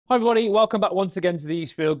Hi everybody, welcome back once again to the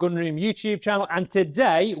Eastfield Gunroom YouTube channel, and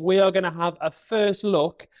today we are going to have a first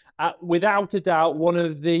look at, without a doubt, one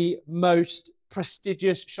of the most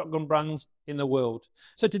prestigious shotgun brands in the world.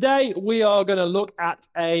 So today we are going to look at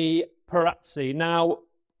a Perazzi. Now,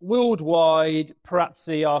 worldwide,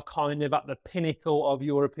 Perazzi are kind of at the pinnacle of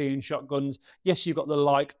European shotguns. Yes, you've got the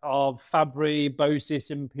like of Fabri,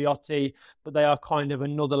 Bosis and Piotti, but they are kind of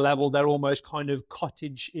another level. They're almost kind of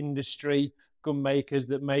cottage industry gun makers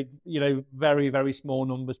that make, very, very small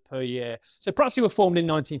numbers per year. So Perazzi were formed in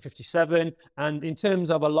 1957, and in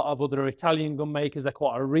terms of a lot of other Italian gun makers, they're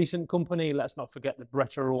quite a recent company. Let's not forget that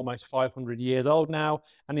Beretta are almost 500 years old now.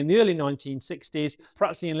 And in the early 1960s,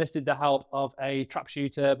 Perazzi enlisted the help of a trap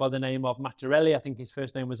shooter by the name of Mattarelli. I think his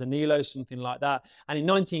first name was Anilo, something like that. And in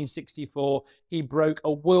 1964, he broke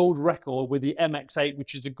a world record with the MX8,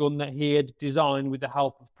 which is the gun that he had designed with the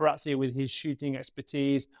help of Perazzi, with his shooting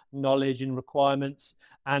expertise, knowledge and requirements.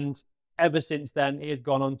 And ever since then, it has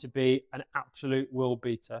gone on to be an absolute world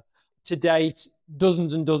beater. To date,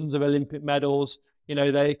 dozens and dozens of Olympic medals.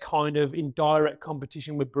 They're kind of in direct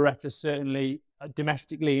competition with Beretta, certainly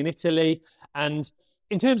domestically in Italy. And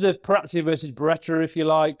in terms of Perazzi versus Beretta, if you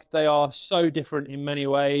like, they are so different in many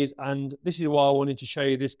ways. And this is why I wanted to show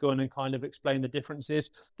you this gun and kind of explain the differences.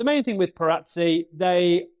 The main thing with Perazzi,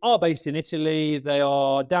 they are based in Italy. They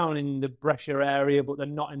are down in the Brescia area, but they're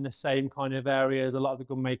not in the same kind of area as a lot of the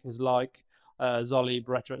gun makers like Zolli,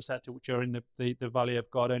 Beretta, etc., which are in the Valley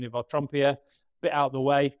of Gardone Valtrompia, a bit out of the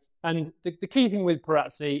way. And the key thing with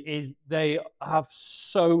Perazzi is they have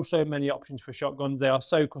so many options for shotguns. They are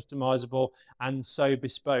so customizable and so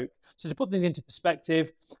bespoke. So to put things into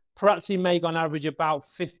perspective, Perazzi make on average about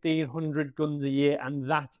 1,500 guns a year, and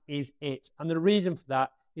that is it. And the reason for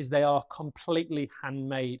that is they are completely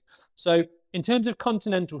handmade. So in terms of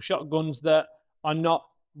continental shotguns that are not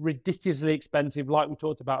ridiculously expensive, like we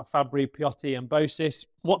talked about Fabri, Piotti and Bosis,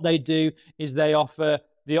 what they do is they offer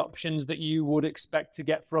the options that you would expect to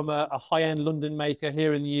get from a high-end London maker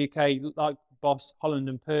here in the UK, like Boss, Holland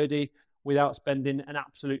and Purdy, without spending an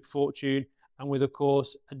absolute fortune, and with, of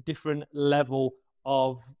course, a different level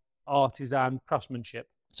of artisan craftsmanship.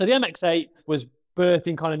 So the MX8 was birthed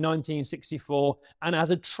in kind of 1964, and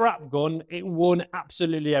as a trap gun, it won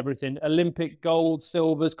absolutely everything. Olympic gold,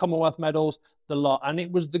 silvers, Commonwealth medals, the lot. And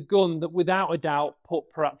it was the gun that, without a doubt,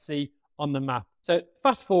 put Perazzi on the map. So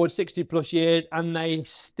fast forward 60 plus years, and they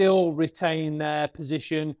still retain their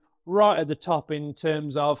position right at the top in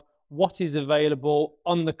terms of what is available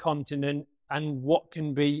on the continent and what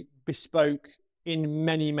can be bespoke in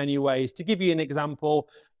many ways. To give you an example,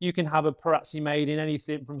 you can have a Perazzi made in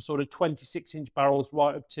anything from sort of 26-inch barrels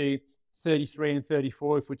right up to 33 and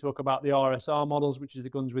 34 if we talk about the RSR models, which is the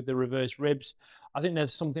guns with the reverse ribs. I think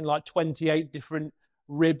there's something like 28 different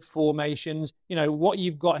rib formations. What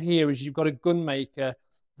you've got here is you've got a gun maker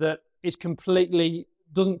that is completely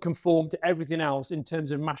doesn't conform to everything else in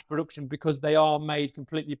terms of mass production, because they are made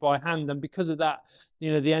completely by hand. And because of that,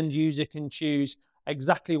 the end user can choose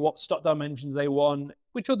exactly what stock dimensions they want,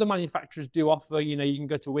 which other manufacturers do offer. You can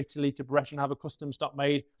go to Italy, to Beretta, and have a custom stock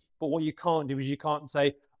made. But what you can't do is you can't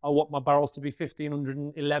say, I want my barrels to be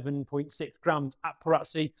 1,511.6 grams. At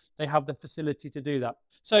Perazzi, they have the facility to do that.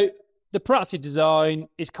 So the Perazzi design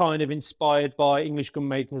is kind of inspired by English gun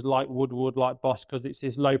makers like Woodward, like Boss, because it's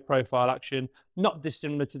this low profile action, not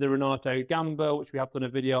dissimilar to the Renato Gamba, which we have done a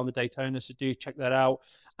video on the Daytona, so do check that out.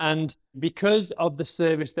 And because of the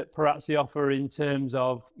service that Perazzi offer in terms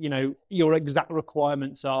of, your exact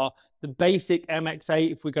requirements are, the basic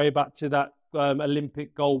MX8, if we go back to that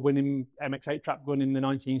Olympic gold winning MX8 trap gun in the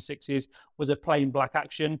 1960s, was a plain black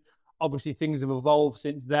action. Obviously, things have evolved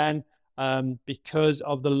since then. Because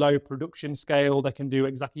of the low production scale, they can do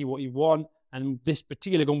exactly what you want. And this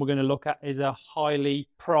particular gun we're going to look at is a highly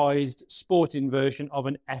prized sporting version of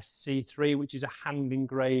an SC3, which is a hand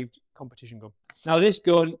engraved competition gun. Now, this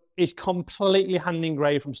gun is completely hand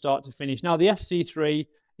engraved from start to finish. Now, the SC3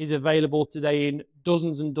 is available today in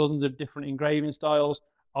dozens and dozens of different engraving styles.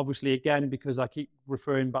 Obviously, again, because I keep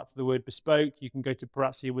referring back to the word bespoke, you can go to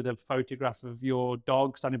Perazzi with a photograph of your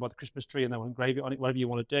dog standing by the Christmas tree and they'll engrave it on it, whatever you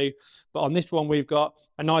want to do. But on this one, we've got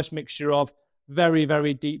a nice mixture of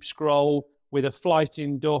very deep scroll with a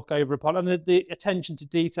flighting duck over upon, and the attention to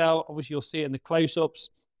detail. Obviously, you'll see it in the close-ups.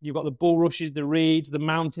 You've got the bulrushes, the reeds, the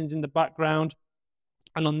mountains in the background.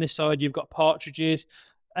 And on this side, you've got partridges.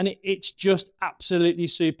 And it's just absolutely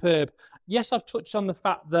superb. Yes, I've touched on the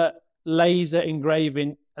fact that laser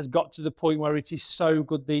engraving has got to the point where it is so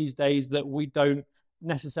good these days that we don't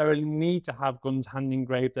necessarily need to have guns hand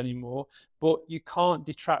engraved anymore, but you can't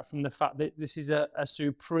detract from the fact that this is a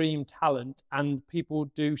supreme talent, and people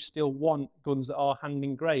do still want guns that are hand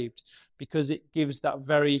engraved because it gives that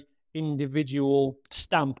very individual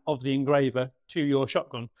stamp of the engraver to your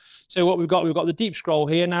shotgun. So what we've got the deep scroll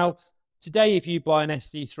here. Now today, if you buy an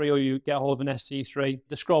SC3 or you get hold of an SC3,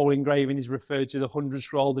 the scroll engraving is referred to the 100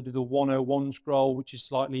 scroll. They do the 101 scroll, which is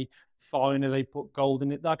slightly finer. They put gold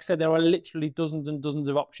in it. Like I said, there are literally dozens and dozens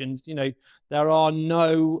of options. You know, there are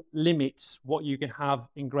no limits what you can have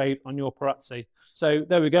engraved on your Perazzi. So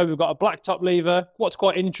there we go. We've got a black top lever. What's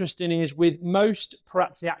quite interesting is with most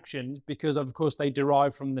Perazzi actions, because of course they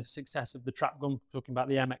derive from the success of the trap gun, talking about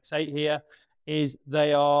the MX8 here, is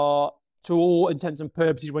they are, to all intents and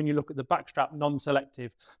purposes, when you look at the backstrap,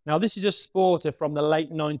 non-selective. Now, this is a sporter from the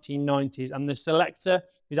late 1990s, and the selector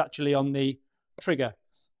is actually on the trigger.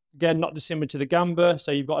 Again, not dissimilar to the Gamba,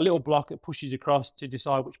 so you've got a little block that pushes across to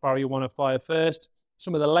decide which barrel you want to fire first.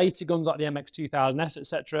 Some of the later guns, like the MX2000S,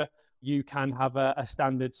 etc., you can have a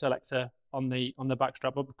standard selector on the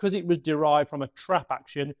backstrap, but because it was derived from a trap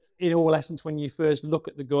action, in all essence, when you first look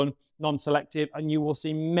at the gun, non-selective, and you will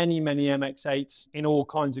see many MX8s in all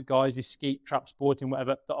kinds of guises, skeet, trap, sporting,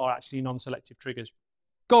 whatever, that are actually non-selective triggers.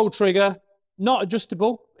 Gold trigger, not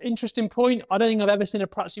adjustable. Interesting point. I don't think I've ever seen a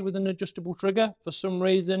Perazzi with an adjustable trigger for some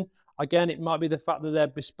reason. Again, it might be the fact that they're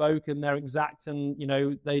bespoke and they're exact, and you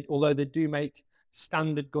know, although they do make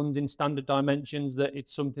standard guns in standard dimensions, that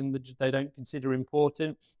it's something that they don't consider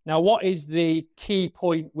important. Now, what is the key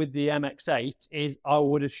point with the MX8 is I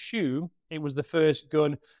would assume it was the first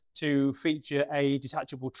gun to feature a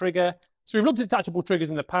detachable trigger. So we've looked at detachable triggers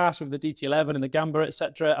in the past with the DT11 and the Gamba,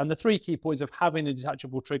 etc. And the three key points of having a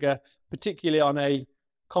detachable trigger, particularly on a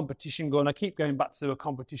competition gun. I keep going back to a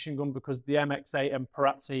competition gun because the MX8 and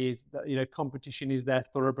Perazzi is, you know, competition is their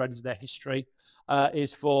thoroughbred, is their history,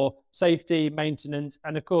 is for safety, maintenance,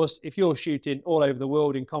 and of course, if you're shooting all over the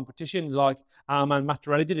world in competitions like our man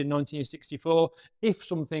Mattarelli did in 1964, if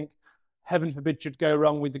something, heaven forbid, should go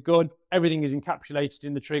wrong with the gun, everything is encapsulated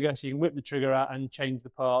in the trigger, so you can whip the trigger out and change the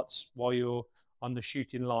parts while you're on the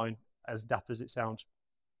shooting line, as daft as it sounds.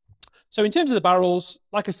 So in terms of the barrels,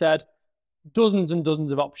 like I said, dozens and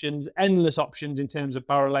dozens of options, endless options in terms of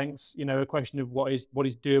barrel lengths. You know, a question of what is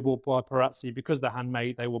doable by Perazzi. Because they're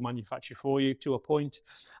handmade, they will manufacture for you to a point.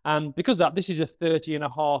 And because of that, this is a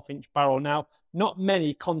 30.5-inch barrel. Now, not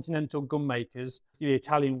many continental gun makers, the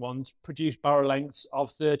Italian ones, produce barrel lengths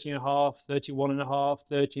of 30.5, 31.5,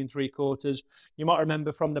 30.75. You might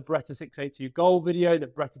remember from the Beretta 682 Gold video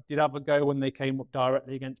that Beretta did have a go when they came up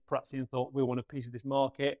directly against Perazzi and thought, we want a piece of this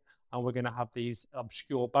market and we're going to have these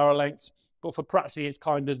obscure barrel lengths. But for Perazzi, it's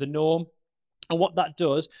kind of the norm. And what that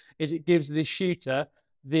does is it gives the shooter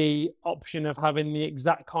the option of having the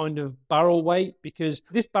exact kind of barrel weight, because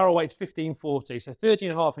this barrel weight is 1540. So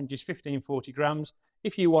 30.5 inches, 1540 grams.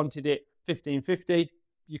 If you wanted it 1550,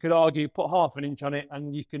 you could argue put half an inch on it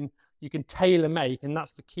and you can tailor make, and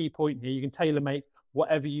that's the key point here. You can tailor make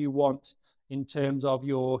whatever you want in terms of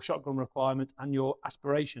your shotgun requirements and your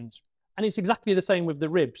aspirations. And it's exactly the same with the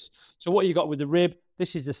ribs. So what you got with the rib,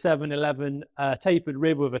 this is the 711 tapered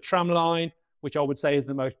rib with a tram line, which I would say is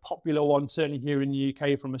the most popular one, certainly here in the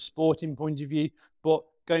UK from a sporting point of view. But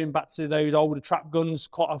going back to those older trap guns,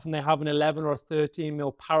 quite often they have an 11 or a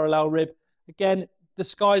 13mm parallel rib. Again, the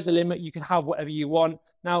sky's the limit. You can have whatever you want.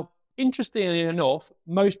 Now, interestingly enough,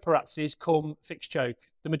 most Perazzis come fixed choke.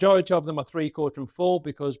 The majority of them are 3/4 and full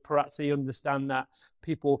because Perazzi understand that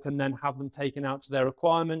people can then have them taken out to their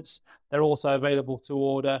requirements. They're also available to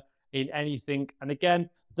order in anything. And again,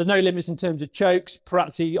 there's no limits in terms of chokes.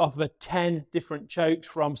 Perazzi offer 10 different chokes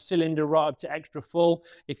from cylinder right up to extra full.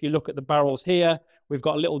 If you look at the barrels here, we've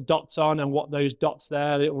got little dots on, and what those dots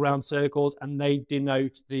there, little round circles, and they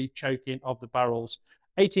denote the choking of the barrels.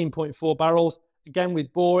 18.4 barrels. Again,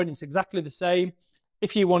 with boring, it's exactly the same.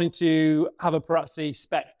 If you wanted to have a Perazzi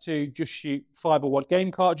spec to just shoot fibre wad game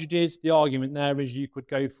cartridges, the argument there is you could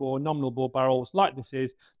go for nominal bore barrels like this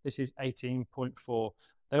is 18.4.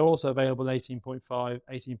 They're also available 18.5,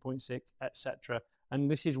 18.6, etc. And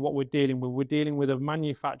this is what we're dealing with. We're dealing with a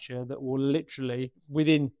manufacturer that will literally,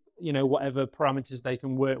 within, you know, whatever parameters they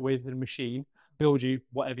can work with in a machine, build you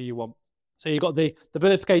whatever you want. So you've got the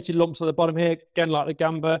bifurcated lumps at the bottom here, again like the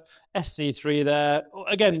Gamba, SC3 there,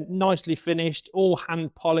 again nicely finished, all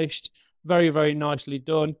hand polished, very, very nicely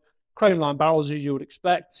done. Chrome line barrels as you would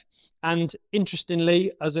expect. And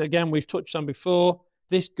interestingly, as again we've touched on before,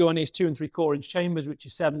 this gun is 2 3/4 inch chambers, which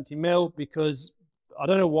is 70mm, because I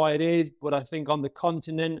don't know why it is, but I think on the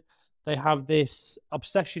continent, they have this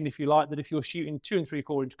obsession, if you like, that if you're shooting 2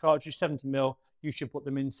 3/4 inch cartridges, 70mm, you should put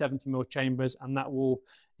them in 70mm chambers, and that will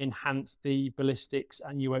enhance the ballistics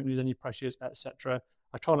and you won't lose any pressures, etc.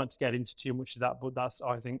 I try not to get into too much of that, but that's,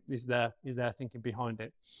 I think, is their thinking behind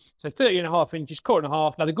it. So 30.5 inches, quarter and a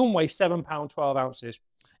half. Now the gun weighs £7, 12 ounces.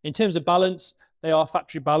 In terms of balance, they are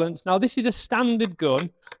factory balanced. Now this is a standard gun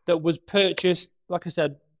that was purchased, like I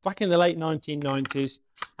said, back in the late 1990s,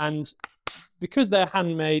 and because they're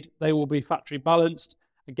handmade, they will be factory balanced.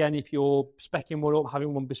 Again, if you're speccing one up,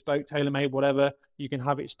 having one bespoke, tailor-made, whatever, you can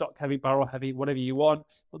have it stock heavy, barrel heavy, whatever you want.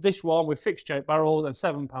 But this one with fixed choke barrels and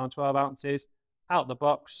 £7, 12 ounces, out the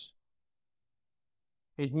box,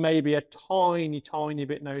 is maybe a tiny, tiny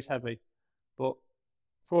bit nose heavy. But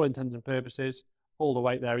for all intents and purposes, all the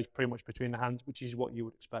weight there is pretty much between the hands, which is what you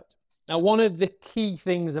would expect. Now, one of the key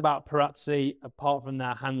things about Perazzi, apart from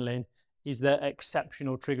their handling, is their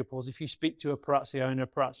exceptional trigger pulls. If you speak to a Perazzi owner, a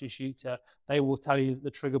Perazzi shooter, they will tell you that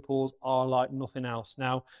the trigger pulls are like nothing else.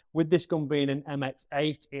 Now, with this gun being an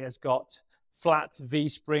MX8, it has got flat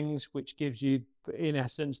V-springs, which gives you, in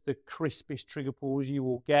essence, the crispest trigger pulls you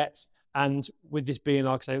will get. And with this being,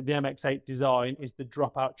 like I say, the MX8 design is the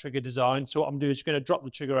dropout trigger design. So what I'm doing is just going to drop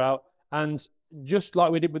the trigger out, and just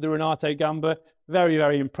like we did with the Renato Gamba, very,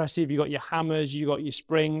 very impressive. You got your hammers, you got your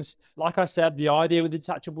springs. Like I said, the idea with the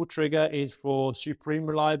detachable trigger is for supreme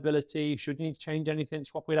reliability. Should you need to change anything,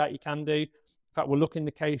 swap it out, you can do. In fact, we'll look in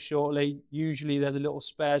the case shortly. Usually there's a little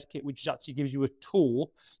spares kit, which actually gives you a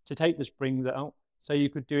tool to take the springs out. So you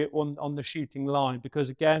could do it on the shooting line. Because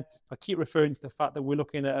again, I keep referring to the fact that we're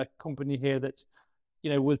looking at a company here that,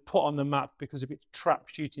 you know, was put on the map because of its trap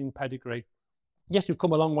shooting pedigree. Yes, we've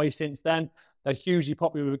come a long way since then. They're hugely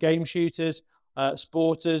popular with game shooters,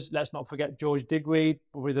 sporters. Let's not forget George Digweed,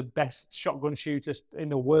 probably the best shotgun shooter in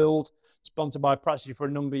the world, sponsored by Perazzi for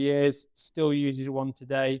a number of years, still uses one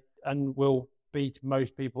today and will beat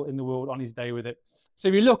most people in the world on his day with it. So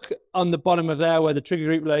if you look on the bottom of there where the trigger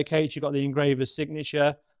group locates, you've got the engraver's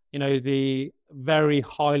signature, you know, the very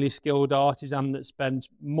highly skilled artisan that spent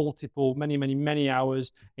many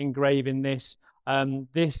hours engraving this.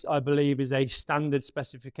 This, I believe, is a standard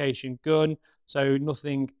specification gun, so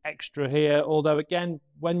nothing extra here. Although, again,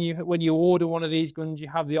 when you order one of these guns, you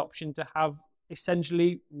have the option to have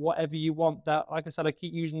essentially whatever you want. That, like I said, I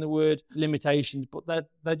keep using the word limitations, but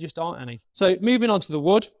there just aren't any. So moving on to the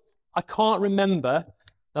wood, I can't remember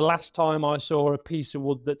the last time I saw a piece of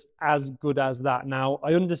wood that's as good as that. Now,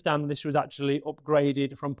 I understand this was actually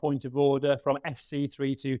upgraded from point of order from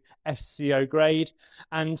SC3 to SCO grade,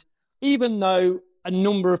 and even though a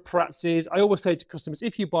number of Perazzis, I always say to customers,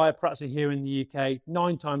 if you buy a Perazzi here in the UK,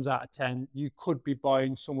 9 times out of 10, you could be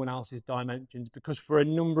buying someone else's dimensions, because for a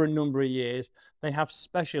number of years, they have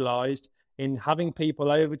specialised in having people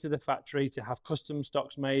over to the factory to have custom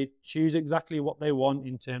stocks made, choose exactly what they want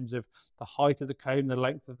in terms of the height of the cone, the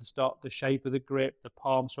length of the stock, the shape of the grip, the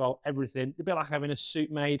palm swell, everything. A bit like having a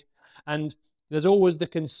suit made. And there's always the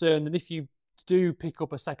concern that if you do pick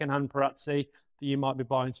up a second-hand Perazzi, that you might be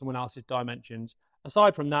buying someone else's dimensions.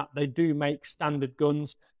 Aside from that, they do make standard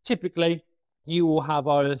guns. Typically, you will have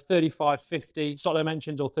either 35-50 stock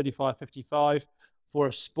dimensions or 35-55 for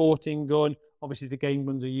a sporting gun. Obviously, the game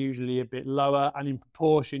guns are usually a bit lower, and in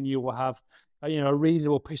proportion, you will have a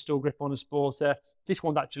reasonable pistol grip on a sporter. This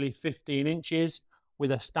one's actually 15 inches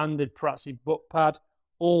with a standard Perazzi butt pad.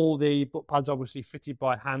 All the butt pads obviously fitted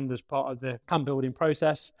by hand as part of the hand building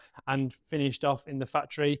process and finished off in the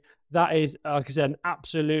factory. That is, like I said, an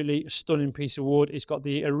absolutely stunning piece of wood. It's got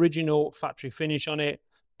the original factory finish on it,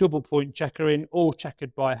 double point checkering, all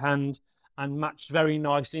checkered by hand and matched very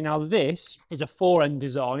nicely. Now, this is a 4-end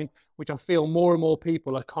design, which I feel more and more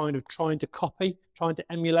people are kind of trying to copy, trying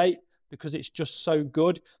to emulate, because it's just so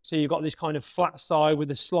good. So you've got this kind of flat side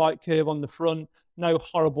with a slight curve on the front, no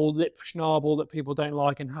horrible lip schnabel that people don't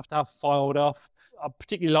like and have to have filed off. I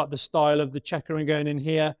particularly like the style of the checkering going in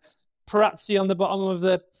here. Perazzi on the bottom of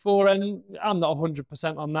the 4-end, I'm not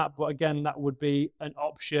 100% on that, but again, that would be an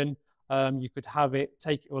option. You could have it,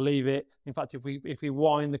 take it or leave it. In fact, if we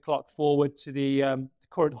wind the clock forward to the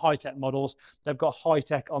current high-tech models, they've got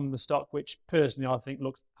high-tech on the stock, which personally I think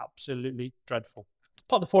looks absolutely dreadful.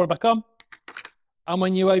 Pop the 4-end back on, and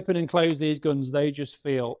when you open and close these guns, they just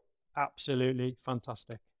feel absolutely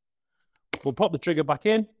fantastic. We'll pop the trigger back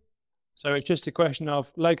in. So it's just a question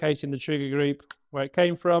of locating the trigger group where it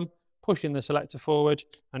came from, pushing the selector forward,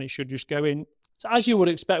 and it should just go in. So as you would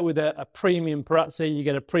expect with a premium Perazzi, you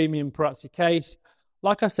get a premium Perazzi case.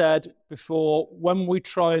 Like I said before, when we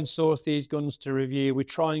try and source these guns to review, we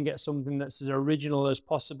try and get something that's as original as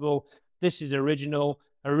possible. This is original.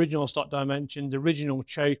 original stock dimensions, original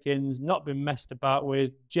choke-ins, not been messed about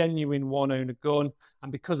with, genuine one-owner gun.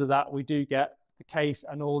 And because of that, we do get the case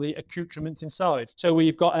and all the accoutrements inside. So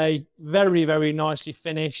we've got a very, very nicely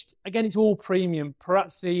finished, again, it's all premium.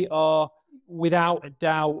 Perazzi are, without a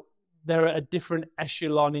doubt, they're at a different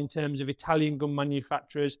echelon in terms of Italian gun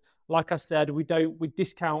manufacturers. Like I said, we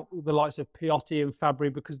discount the likes of Peotti and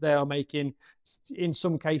Fabri because they are making, in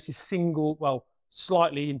some cases,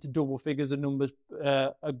 slightly into double figures of numbers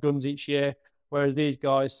of guns each year, whereas these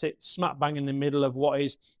guys sit smack bang in the middle of what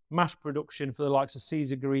is mass production for the likes of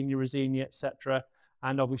Caesar, Guerini, Rosini, etc.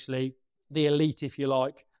 And obviously the elite, if you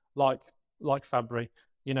like Fabri.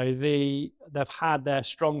 You know, they've had their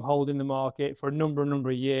stronghold in the market for a number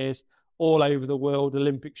of years, all over the world.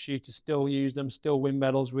 Olympic shooters still use them, still win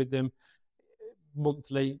medals with them,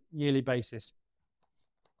 monthly, yearly basis.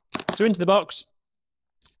 So into the box,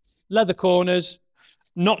 leather corners.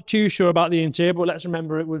 Not too sure about the interior, but let's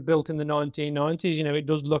remember it was built in the 1990s. You know, it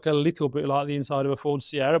does look a little bit like the inside of a Ford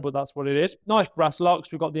Sierra, but that's what it is. Nice brass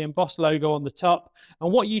locks. We've got the embossed logo on the top.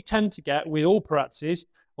 And what you tend to get with all Perazzis,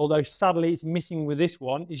 although sadly it's missing with this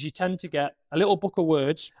one, is you tend to get a little book of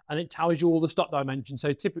words and it tells you all the stock dimensions.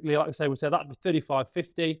 So typically, like I say, we'd say that'd be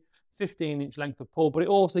 35-50, 15-inch length of pull, but it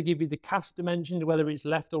also gives you the cast dimensions, whether it's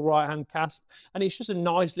left or right hand cast. And it's just a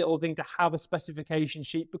nice little thing to have a specification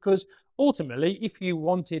sheet, because ultimately, if you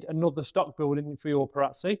wanted another stock building for your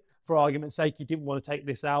Perazzi, for argument's sake, you didn't want to take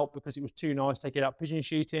this out because it was too nice, take it out pigeon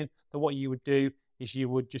shooting, then what you would do is you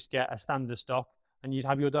would just get a standard stock and you'd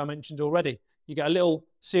have your dimensions already. You get a little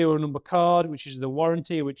serial number card, which is the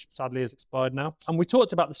warranty, which sadly has expired now. And we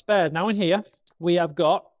talked about the spares. Now in here, we have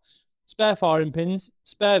got spare firing pins,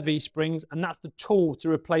 spare V-springs, and that's the tool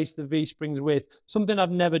to replace the V-springs with. Something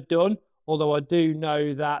I've never done, although I do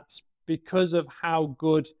know that because of how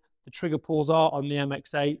good the trigger pulls are on the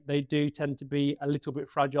MX8, they do tend to be a little bit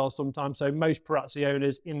fragile sometimes. So most Perazzi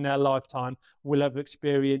owners in their lifetime will have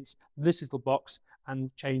experienced this little box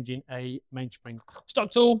and changing a mainspring.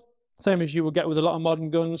 Stock tool, same as you will get with a lot of modern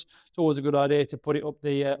guns. It's always a good idea to put it up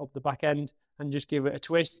the back end and just give it a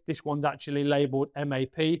twist. This one's actually labelled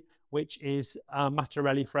MAP, which is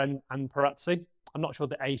Mattarelli, Friend, and Perazzi. I'm not sure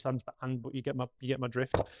the A stands for and, but you get my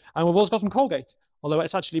drift. And we've also got some Colgate, although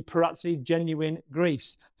it's actually Perazzi genuine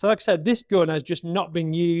grease. So like I said, this gun has just not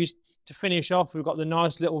been used. To finish off, we've got the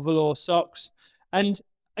nice little velour socks. And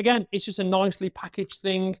again, it's just a nicely packaged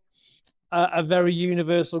thing. A very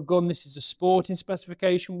universal gun. This is a sporting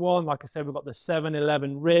specification one. Like I said, we've got the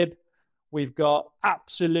 711 rib. We've got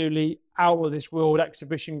absolutely out of this world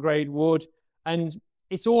exhibition grade wood. And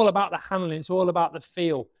it's all about the handling. It's all about the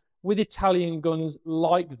feel. With Italian guns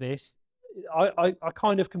like this, I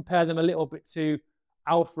kind of compare them a little bit to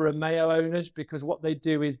Alfa Romeo owners, because what they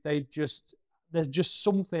do is there's just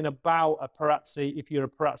something about a Perazzi, if you're a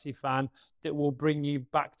Perazzi fan, that will bring you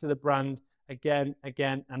back to the brand again,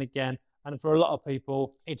 again, and again. And for a lot of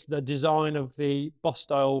people, it's the design of the boss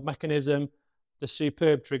style mechanism, the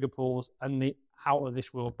superb trigger pulls, and the out of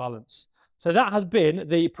this world balance. So that has been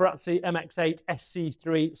the Perazzi MX8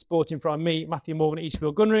 SC3 sporting from me, Matthew Morgan at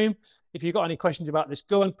Eastfield Gunroom. If you've got any questions about this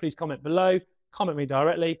gun, please comment below, comment me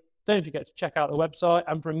directly. Don't forget to check out the website.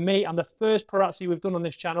 And from me, I'm the first Perazzi we've done on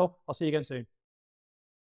this channel. I'll see you again soon.